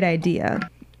the right idea.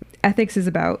 Ethics is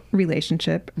about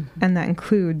relationship, and that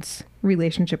includes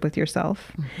relationship with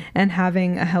yourself. And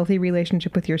having a healthy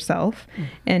relationship with yourself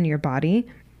and your body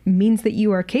means that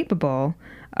you are capable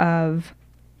of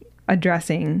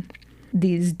addressing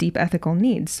these deep ethical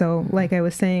needs. So like I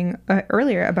was saying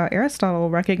earlier about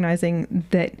Aristotle recognizing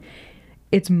that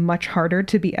it's much harder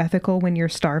to be ethical when you're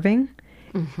starving.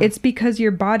 It's because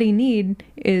your body need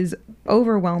is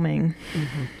overwhelming.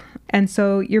 And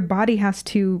so your body has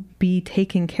to be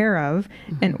taken care of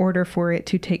in order for it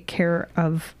to take care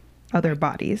of other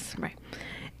bodies. Right.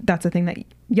 That's a thing that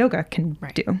yoga can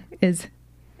do, is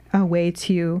a way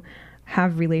to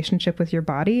have relationship with your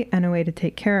body and a way to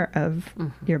take care of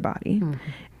your body.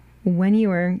 When you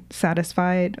are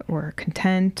satisfied or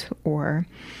content or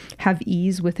have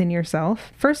ease within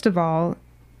yourself, first of all,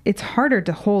 it's harder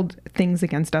to hold things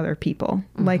against other people.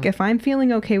 Like if I'm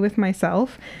feeling okay with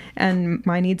myself and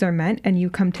my needs are met and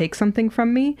you come take something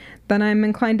from me, then I'm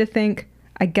inclined to think,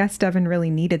 I guess Devon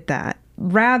really needed that.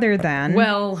 Rather than,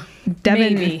 well,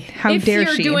 Devon, maybe. how if dare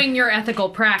you're she? doing your ethical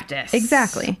practice.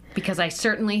 Exactly. Because I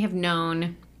certainly have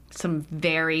known some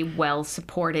very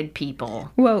well-supported people.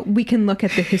 Well, we can look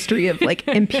at the history of like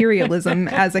imperialism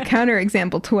as a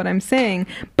counterexample to what I'm saying,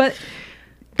 but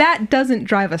that doesn't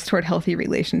drive us toward healthy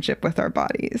relationship with our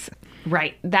bodies.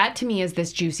 Right. That to me is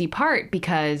this juicy part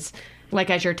because, like,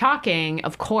 as you're talking,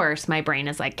 of course, my brain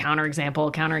is like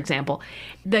counterexample.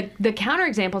 The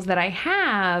counterexamples that I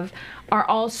have are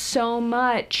all so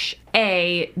much,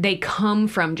 they come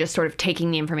from just sort of taking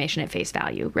the information at face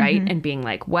value, right? And being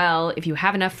like, well, if you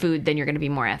have enough food, then you're going to be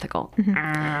more ethical.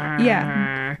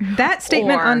 Yeah. That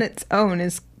statement on its own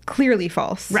is clearly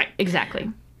false. Right. Exactly.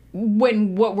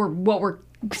 When what we're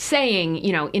saying,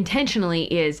 you know, intentionally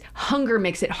is hunger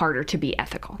makes it harder to be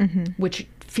ethical, which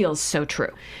feels so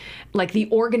true. Like the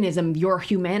organism, your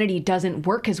humanity doesn't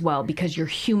work as well because your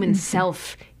human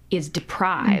self is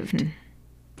deprived.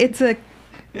 It's a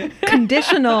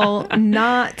conditional,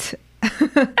 not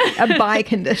a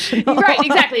biconditional. Right,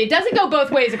 exactly. It doesn't go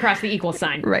both ways across the equal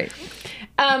sign. Right.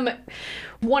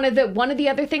 One of the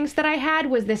other things that I had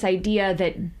was this idea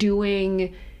that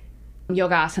doing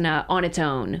yogasana on its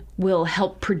own will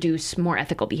help produce more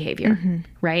ethical behavior,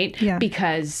 right? Yeah.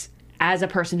 Because as a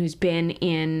person who's been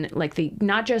in like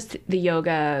not just the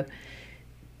yoga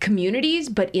communities,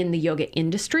 but in the yoga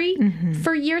industry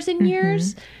for years and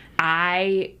years,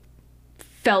 I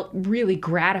felt really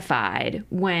gratified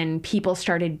when people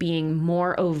started being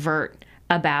more overt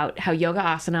about how yoga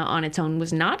asana on its own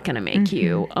was not going to make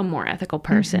you a more ethical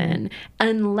person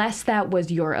unless that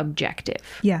was your objective.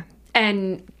 Yeah.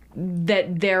 And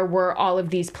that there were all of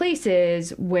these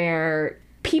places where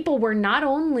people were not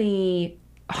only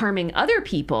harming other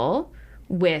people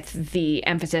with the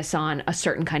emphasis on a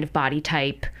certain kind of body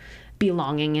type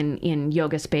belonging in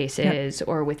yoga spaces,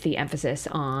 or with the emphasis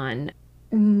on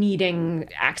needing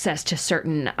access to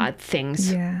certain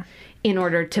things in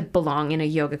order to belong in a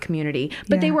yoga community,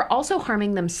 but they were also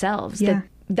harming themselves.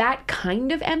 That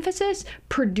kind of emphasis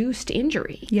produced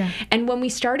injury. And when we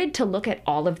started to look at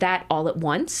all of that all at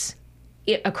once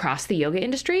across the yoga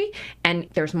industry, and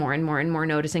there's more and more and more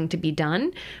noticing to be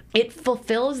done, it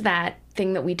fulfills that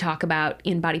thing that we talk about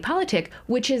in body politic,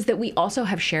 which is that we also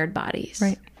have shared bodies.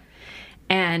 Right.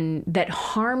 And that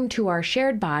harm to our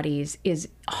shared bodies is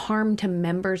harm to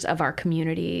members of our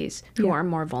communities who are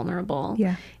more vulnerable.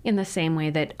 In the same way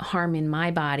that harm in my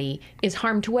body is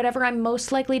harm to whatever I'm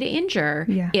most likely to injure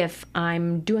if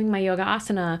I'm doing my yoga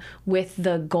asana with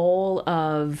the goal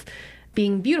of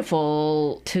being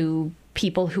beautiful to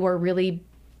people who are really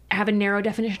have a narrow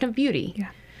definition of beauty.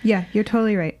 Yeah, you're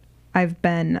totally right. I've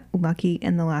been lucky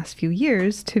in the last few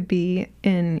years to be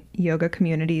in yoga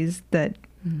communities that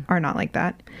are not like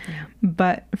that. Yeah.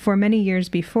 But for many years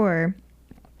before,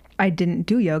 I didn't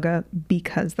do yoga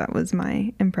because that was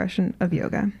my impression of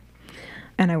yoga.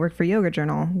 And I worked for Yoga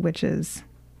Journal, which is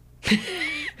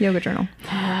Yoga Journal.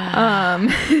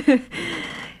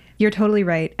 You're totally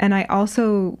right. And I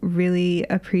also really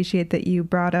appreciate that you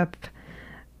brought up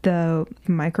the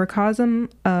microcosm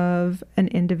of an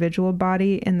individual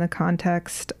body in the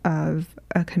context of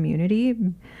a community.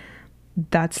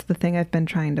 That's the thing I've been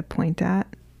trying to point at,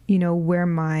 you know, where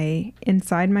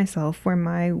inside myself, where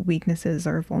my weaknesses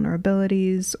or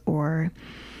vulnerabilities or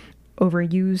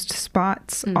overused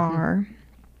spots are.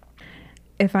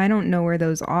 If I don't know where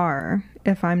those are,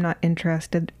 if I'm not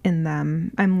interested in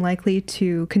them, I'm likely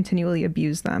to continually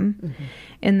abuse them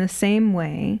in the same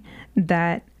way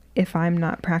that if I'm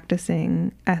not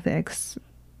practicing ethics,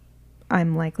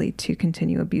 I'm likely to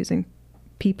continue abusing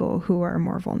people who are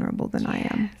more vulnerable than I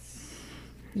am.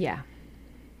 Yeah.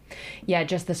 Yeah,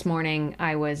 just this morning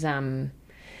I was often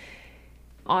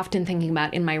thinking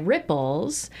about in my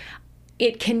ripples,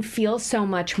 it can feel so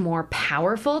much more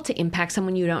powerful to impact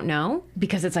someone you don't know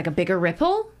because it's like a bigger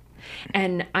ripple.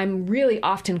 And I'm really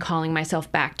often calling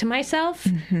myself back to myself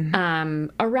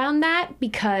around that,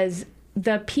 because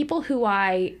the people who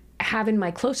I have in my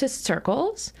closest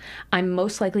circles, I'm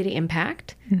most likely to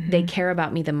impact. They care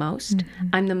about me the most.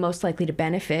 I'm the most likely to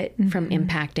benefit from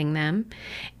impacting them.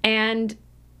 And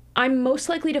I'm most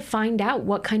likely to find out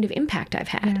what kind of impact I've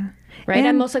had. Yeah. Right? And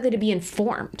I'm most likely to be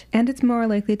informed. And it's more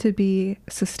likely to be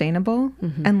sustainable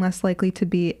and less likely to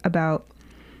be about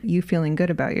you feeling good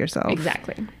about yourself.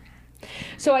 Exactly.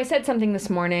 So I said something this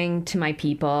morning to my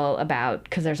people about,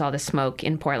 because there's all this smoke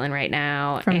in Portland right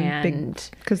now,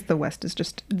 because the West is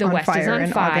just the on West fire is on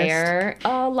in fire. August.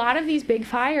 A lot of these big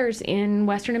fires in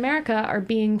Western America are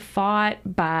being fought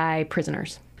by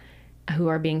prisoners who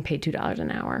are being paid $2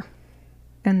 an hour.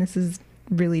 And this is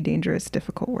really dangerous,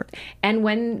 difficult work. And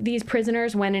when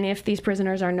and if these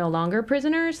prisoners are no longer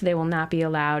prisoners, they will not be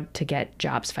allowed to get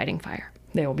jobs fighting fire.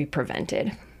 They will be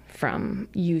prevented from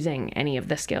using any of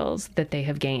the skills that they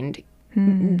have gained,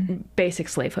 basic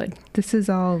slavehood. This is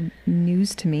all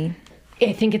news to me.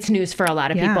 I think it's news for a lot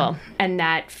of people. And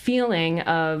that feeling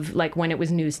of like when it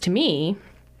was news to me,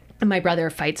 my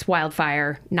brother fights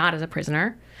wildfire not as a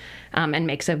prisoner and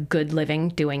makes a good living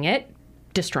doing it,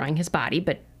 destroying his body,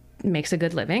 but makes a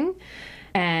good living.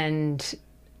 And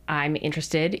I'm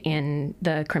interested in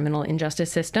the criminal injustice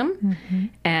system.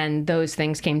 And those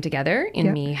things came together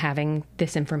in me having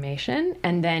this information.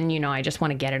 And then, you know, I just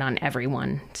want to get it on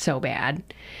everyone so bad.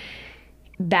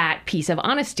 That piece of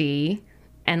honesty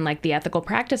and like the ethical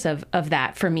practice of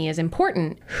that for me is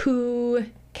important. Who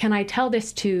can I tell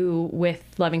this to with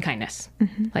loving kindness?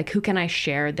 Like, who can I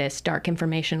share this dark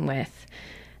information with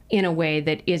in a way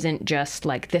that isn't just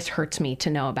like, this hurts me to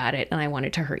know about it and I want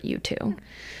it to hurt you too?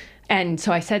 And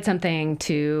so I said something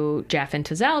to Jeff and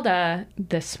to Zelda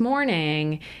this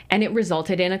morning, and it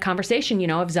resulted in a conversation, you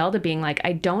know, of Zelda being like,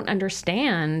 I don't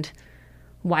understand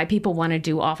why people want to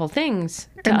do awful things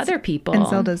to other people. And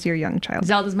Zelda's your young child.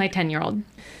 Zelda's my 10-year-old.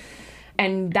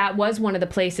 And that was one of the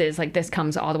places, like this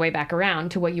comes all the way back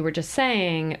around to what you were just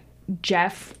saying.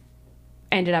 Jeff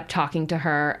ended up talking to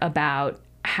her about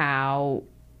how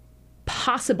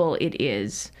possible it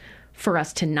is for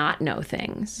us to not know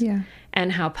things. Yeah.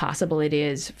 And how possible it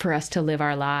is for us to live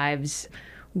our lives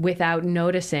without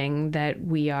noticing that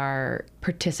we are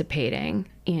participating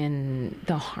in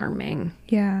the harming.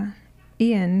 Yeah.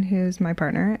 Ian, who's my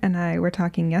partner, and I were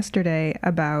talking yesterday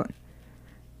about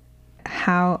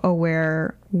how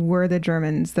aware were the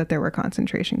Germans that there were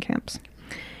concentration camps.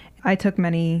 I took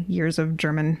many years of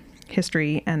German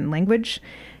history and language,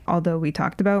 although we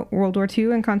talked about World War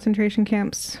II and concentration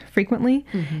camps frequently.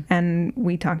 And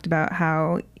we talked about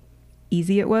how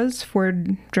easy it was for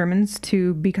Germans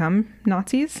to become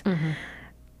Nazis.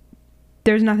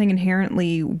 There's nothing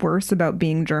inherently worse about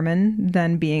being German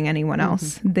than being anyone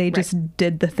else. They just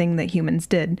did the thing that humans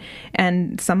did.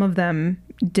 And some of them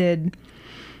did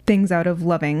things out of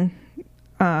loving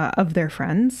of their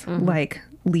friends, like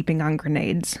leaping on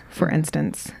grenades, for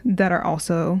instance, that are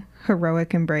also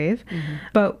heroic and brave.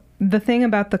 But the thing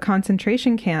about the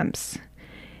concentration camps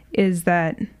is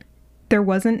that there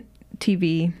wasn't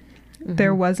TV,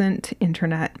 there wasn't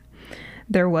internet.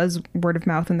 There was word of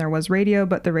mouth and there was radio,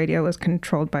 but the radio was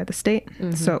controlled by the state.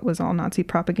 So it was all Nazi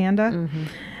propaganda.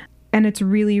 And it's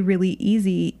really, really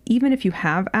easy, even if you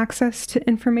have access to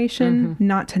information,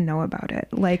 not to know about it.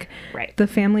 Like the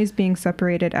families being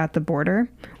separated at the border,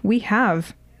 we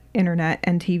have internet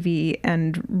and TV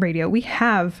and radio. We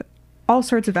have all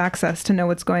sorts of access to know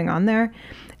what's going on there.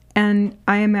 And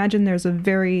I imagine there's a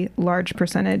very large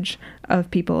percentage of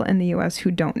people in the U.S.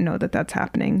 who don't know that that's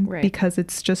happening, right, because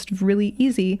it's just really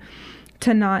easy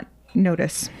to not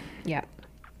notice. Yeah.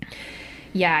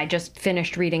 Yeah, I just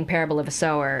finished reading Parable of a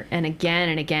Sower, and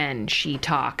again, she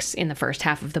talks in the first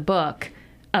half of the book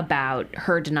about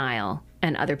her denial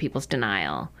and other people's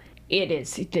denial. It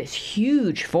is this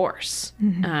huge force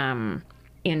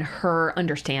in her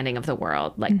understanding of the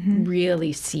world, like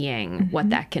really seeing what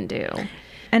that can do.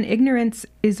 And ignorance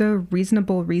is a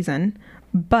reasonable reason,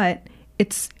 but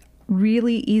it's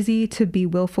really easy to be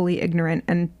willfully ignorant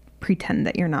and pretend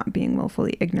that you're not being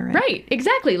willfully ignorant. Right,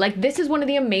 exactly. Like, this is one of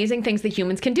the amazing things that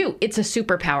humans can do. It's a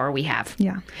superpower we have.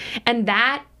 Yeah. And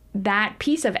that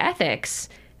piece of ethics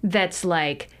that's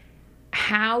like,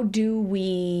 how do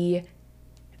we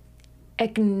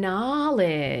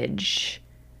acknowledge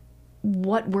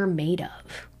what we're made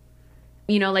of?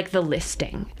 You know, like the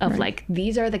listing of like,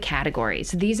 these are the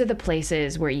categories. These are the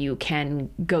places where you can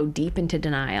go deep into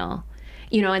denial.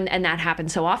 You know, and that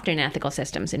happens so often in ethical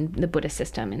systems, in the Buddhist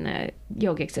system, in the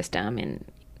yogic system, in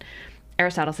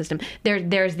Aristotle system.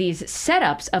 There's these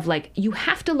setups of like, you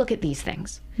have to look at these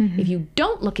things. If you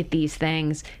don't look at these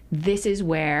things, this is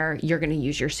where you're going to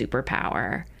use your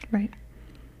superpower. Right.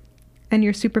 And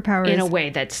your superpower in a way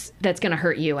that's going to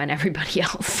hurt you and everybody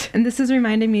else. And this is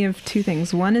reminding me of two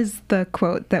things. One is the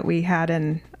quote that we had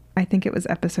in, I think it was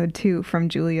episode 2 from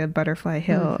Julia Butterfly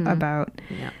Hill about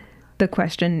the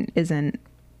question isn't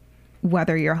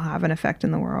whether you'll have an effect in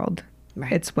the world.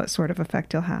 Right. It's what sort of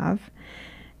effect you'll have.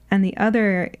 And the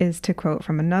other is to quote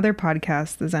from another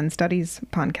podcast, the Zen Studies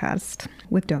podcast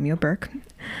with Domyo Burke.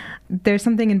 There's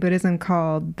something in Buddhism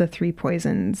called the 3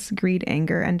 poisons: greed,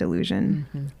 anger, and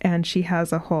delusion. And she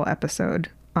has a whole episode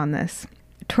on this.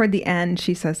 Toward the end,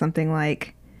 she says something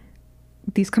like,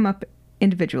 these come up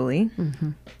individually,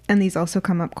 and these also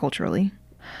come up culturally.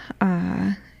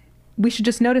 We should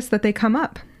just notice that they come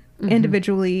up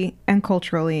individually and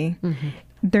culturally.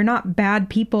 They're not bad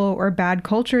people or bad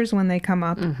cultures when they come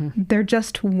up. They're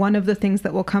just one of the things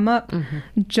that will come up,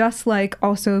 just like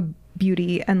also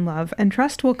beauty and love and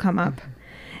trust will come up.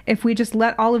 If we just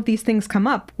let all of these things come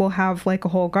up, we'll have like a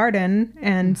whole garden,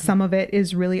 and some of it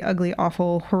is really ugly,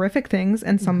 awful, horrific things,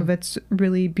 and some of it's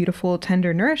really beautiful,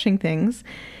 tender, nourishing things.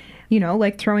 You know,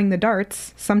 like throwing the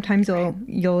darts. Sometimes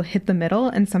you'll hit the middle,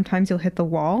 and sometimes you'll hit the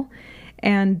wall.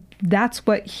 And that's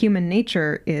what human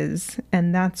nature is,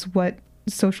 and that's what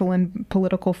social and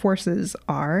political forces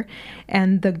are.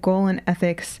 And the goal in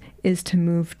ethics is to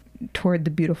move toward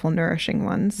the beautiful, nourishing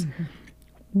ones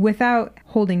without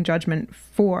holding judgment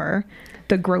for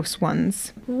the gross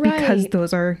ones, because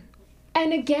those are.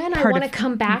 And again, I want to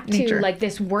come back to like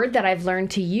this word that I've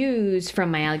learned to use from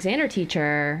my Alexander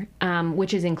teacher,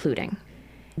 which is including.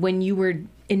 When you were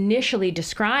initially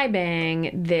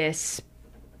describing this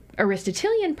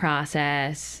Aristotelian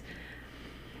process,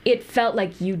 it felt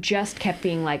like you just kept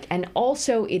being like, and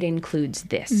also it includes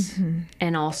this,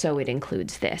 and also it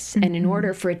includes this. And in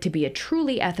order for it to be a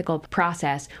truly ethical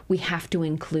process, we have to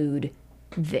include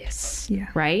this,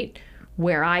 right?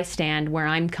 Where I stand, where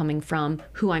I'm coming from,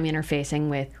 who I'm interfacing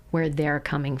with, where they're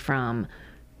coming from.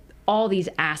 All these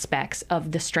aspects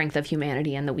of the strength of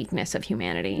humanity and the weakness of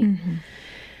humanity.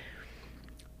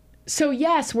 So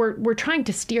yes, we're trying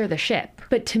to steer the ship.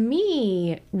 But to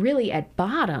me, really at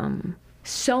bottom,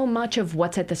 so much of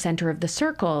what's at the center of the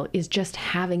circle is just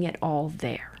having it all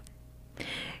there.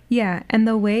 Yeah, and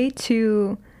the way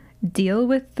to deal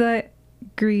with the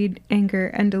greed, anger,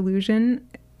 and delusion,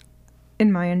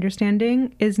 in my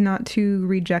understanding, is not to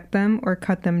reject them or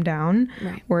cut them down,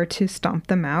 or to stomp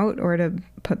them out or to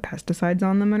put pesticides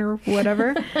on them or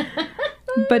whatever,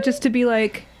 but just to be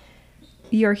like,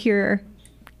 you're here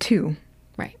too.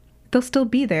 Right. They'll still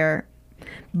be there,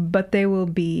 but they will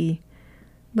be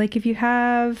like, if you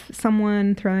have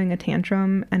someone throwing a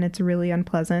tantrum and it's really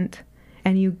unpleasant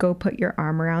and you go put your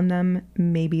arm around them,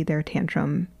 maybe their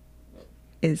tantrum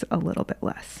is a little bit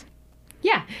less.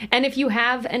 Yeah. And if you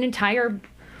have an entire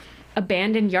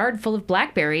abandoned yard full of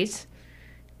blackberries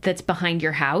that's behind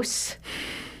your house,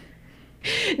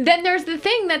 then there's the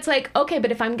thing that's like, okay,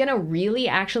 but if I'm going to really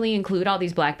actually include all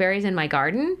these blackberries in my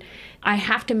garden, I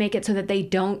have to make it so that they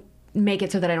don't make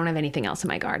it so that I don't have anything else in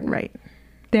my garden. Right.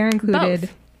 They're included.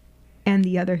 Both. And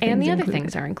the other things And the other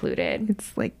things are included.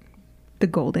 It's like the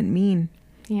golden mean.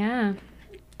 Yeah.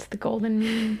 It's the golden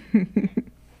mean.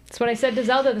 That's what I said to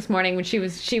Zelda this morning when she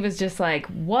was just like,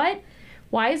 what?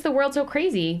 Why is the world so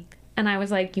crazy? And I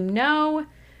was like,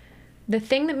 the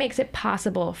thing that makes it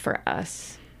possible for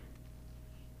us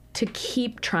to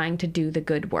keep trying to do the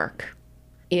good work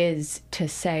is to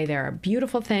say there are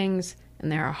beautiful things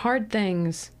and there are hard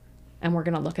things, and we're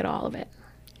going to look at all of it.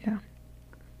 Yeah.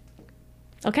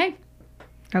 Okay.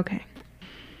 Okay.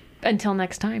 Until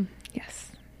next time.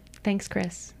 Yes. Thanks,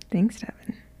 Chris. Thanks, Devon.